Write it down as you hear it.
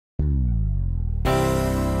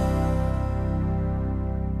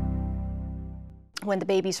when the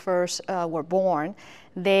babies first were born,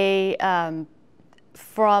 they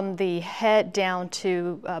from the head down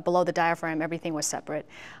to below the diaphragm, everything was separate.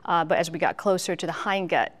 But as we got closer to the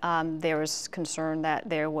hindgut, there was concern that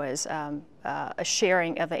there was a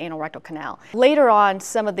sharing of the anal rectal canal. Later on,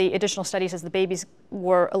 some of the additional studies as the babies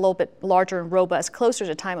were a little bit larger and robust, closer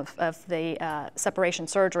to the time of the separation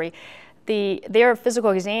surgery, their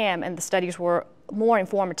physical exam and the studies were more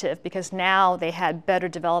informative because now they had better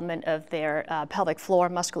development of their pelvic floor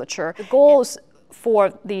musculature. The goals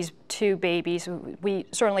for these two babies, we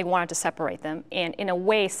certainly wanted to separate them, and in a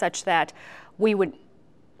way such that we would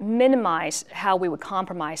minimize how we would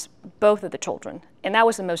compromise both of the children. And that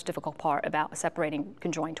was the most difficult part about separating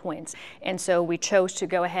conjoined twins. And so we chose to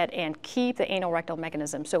go ahead and keep the anal rectal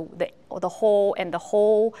mechanism, so the hole and the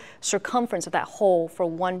whole circumference of that hole for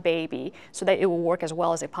one baby, so that it will work as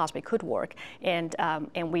well as it possibly could work. And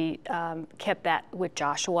we kept that with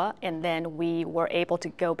Joshua, and then we were able to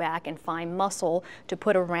go back and find muscle to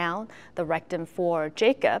put around the rectum for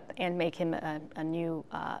Jacob and make him a new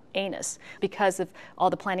anus. Because of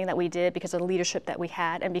all the planning that we did, because of the leadership that we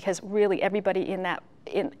had, and because really everybody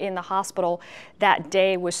in the hospital that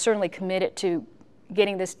day was certainly committed to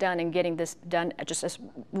getting this done and getting this done just as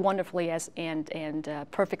wonderfully as and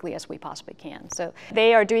perfectly as we possibly can. So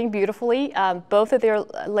they are doing beautifully. Both of their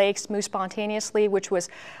legs moved spontaneously, which was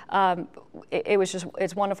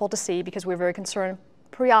it's wonderful to see because we were very concerned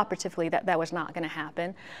preoperatively that was not going to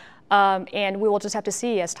happen. And we will just have to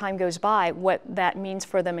see as time goes by what that means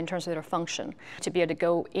for them in terms of their function. To be able to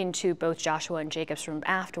go into both Joshua and Jacob's room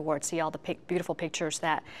afterwards, see all the beautiful pictures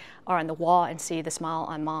that are on the wall and see the smile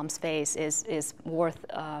on mom's face is worth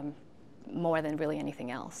more than really anything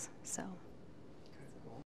else. So.